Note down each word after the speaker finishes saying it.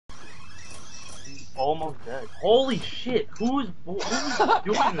almost dead. Holy shit! Who's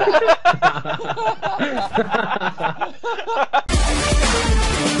doing that?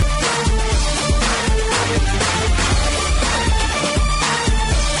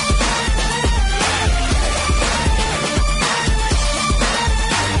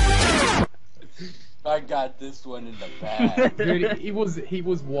 I got this one in the bag. Dude, he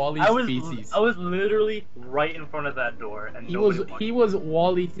was Wally's species. I was literally right in front of that door, and He was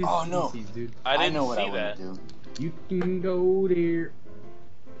Wally's species, dude. I didn't know what see I that. want to do. You can go there.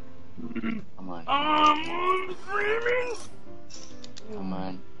 Come on. I'm screaming. Come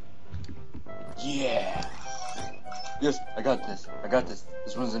on. Yeah. Yes, I got this. I got this.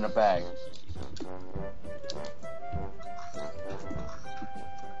 This one's in a bag.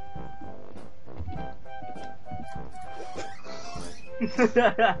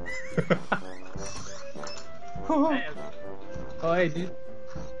 Oh, hey, dude.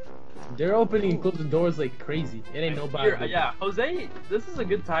 They're opening and closing doors like crazy. It ain't no bad. Here, yeah, Jose, this is a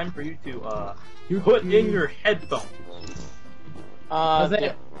good time for you to put in your headphones.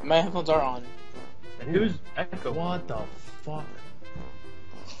 Jose, my headphones are on. And who's Echo? what the fuck?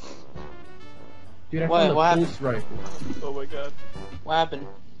 Dude, I What- found a what pulse rifle. Oh my god. What happened?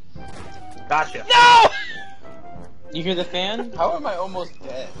 Gotcha. No! You hear the fan? How am I almost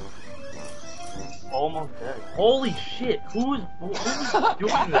dead? Almost dead. Holy shit! Who's doing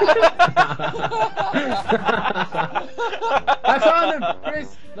that? I found him,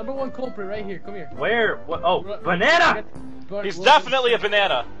 Chris. #1 culprit right here. Come here. Where? What? Oh, banana! He's definitely a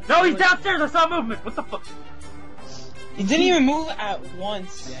banana. No, he's downstairs. I saw movement. What the fuck? He didn't even move at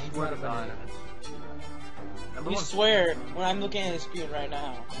once. Yeah, he's not a banana. You swear when I'm looking at the screen right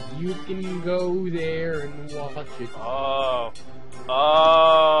now. You can go there and watch it. Oh.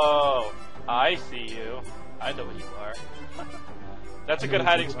 Oh. I see you. I know what you are. That's a good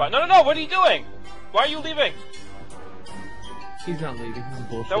hiding spot. No, what are you doing? Why are you leaving? He's not leaving. He's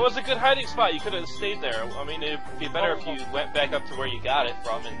bullshit. That was a good hiding spot. You could have stayed there. I mean, it'd be better if you went back up to where you got it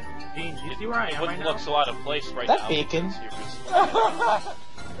from, and Gene, do you see where I it am right wouldn't now? look so out of place right That now. bacon. because you're just-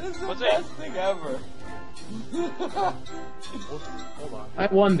 This is the What's best thing ever. Hold on. I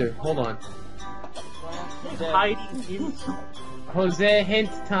wonder. Hold on. He's hiding in. Jose, hint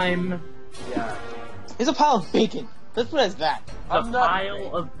time. Yeah. There's a pile of bacon. Let's put it as that. A I'm not-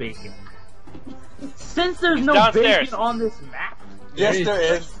 pile of bacon. Since there's He's no downstairs. bacon on this map. Yes, There there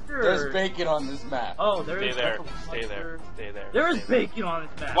is. Sure. There's bacon on this map. Oh, there Stay is. there. That's a Stay there. monster. Stay there. There is stay there. bacon on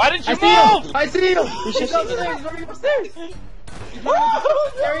this map. Why didn't you I see him! move? I see him! He's He's just upstairs! shaking He's running upstairs!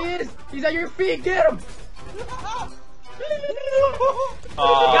 There he is! He's at your feet! Get him!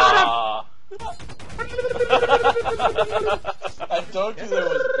 Aw. I told you there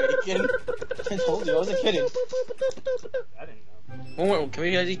was bacon. I told you, I wasn't kidding. I didn't know. One more, can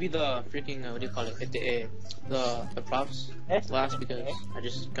we guys be the freaking, what do you call it? The props last because I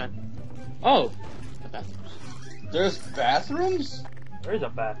just got. Oh! The bathrooms. There's bathrooms? There is a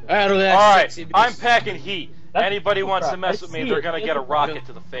bathroom. Alright, look at that Alright, sexy I'm bitch. packing heat. That's Anybody wants to crap. mess I with me, see they're it. gonna It's get a a rocket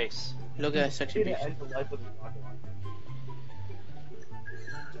to the face. Look at that sexy See the bitch. end of life of the rocket launcher.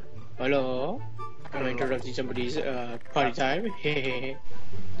 Hello? I'm interrupting somebody's party time. I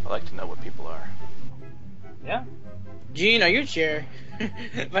like to know what people are. Yeah. Gene, are you a chair?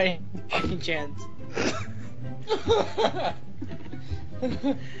 By any chance?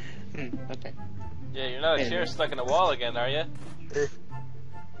 Okay. Yeah, you're not a Hey, chair man. stuck in a wall again, are you? I don't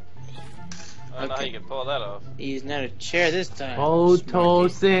know how Okay. you can pull that off. He's not a chair this time.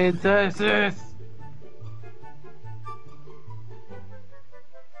 Photosynthesis!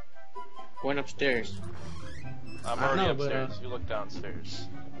 Going upstairs. I'm I already know, but, upstairs. You look downstairs.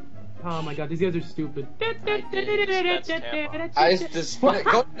 Oh my god, these guys are stupid. Dispense tampons. I just go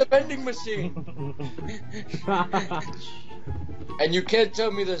to the vending machine. And you can't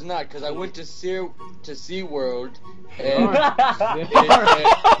tell me there's not, because I went to SeaWorld and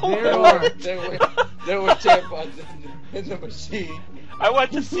there were tampons in the machine. I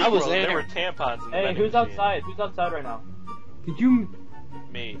went to see I was there there. were tampons in the Hey, vending who's machine. outside? Who's outside right now? Did you...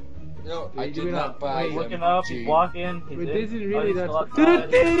 Me. No, I Wait, did wait, not buy wait. Looking them. up, he's walking. He's Wait, in. this is Oh, really he's that... still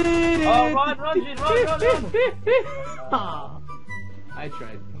outside. Oh, run, Gene, run. I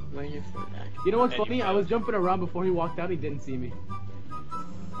tried. Waiting for that. You know what's And you funny? I failed. was jumping around before he walked out, he didn't see me.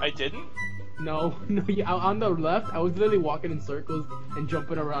 I didn't? No, on the left, I was literally walking in circles and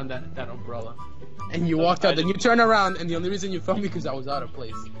jumping around that umbrella. And you walked out, then you turn around, and the only reason you found me because I was out of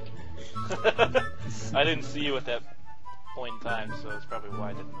place. I didn't see you at that point in time, so that's probably why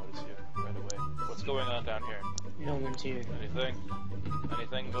I didn't notice you right away. What's going on down here? No one's here. Anything?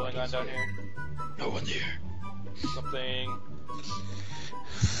 Anything going on down here? No one's here. Something.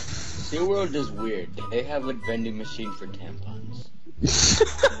 SeaWorld is weird. They have a vending machine for tampons.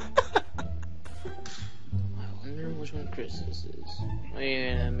 I wonder which one Chris's is.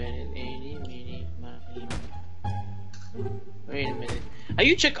 Wait a minute. Wait a minute. Have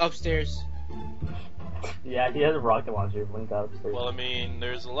you checked upstairs? Yeah, he has a rocket launcher. Link up. Well, I mean,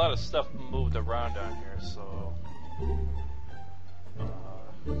 there's a lot of stuff moved around down here, so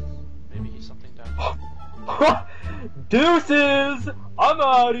maybe something down here. Deuces! I'm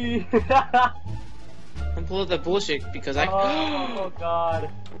outie! Don't pull up that bullshit because I. Oh god.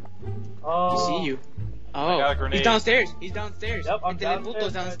 Oh. I see you. I got a Oh, grenade. he's downstairs. He's downstairs. Yep, I'm and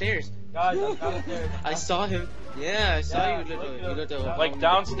downstairs, downstairs. Guys, I'm downstairs. I saw him. Yeah, I saw Yeah, you, little. Like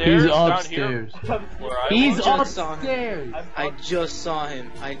downstairs, He's down here. upstairs. Where I He's was. just saw him. upstairs. I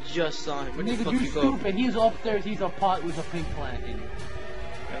just saw him. Where the Nigga, fuck you you go? stupid. He's upstairs. He's a pot with a pink plant in it.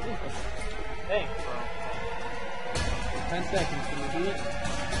 Thanks, bro. 10 seconds. Can you do it?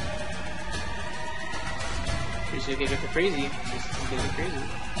 You should get crazy. Just get crazy.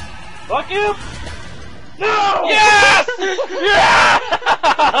 Fuck you! No! Yes! Yeah!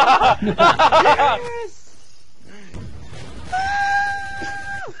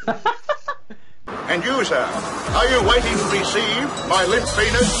 And you, sir, are you waiting to receive my limp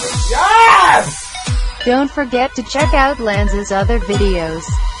penis? Don't forget to check out Lance's other videos.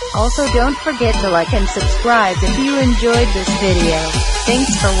 Also don't forget to like and subscribe if you enjoyed this video.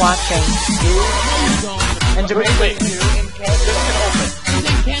 Thanks for watching. And Jamaica Wait. too,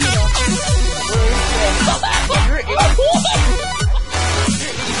 in Canada.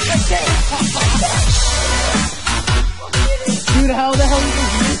 Dude, how the hell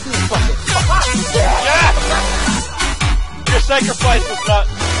is this fucking? Yes! Your sacrifice was not.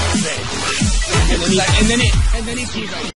 And then he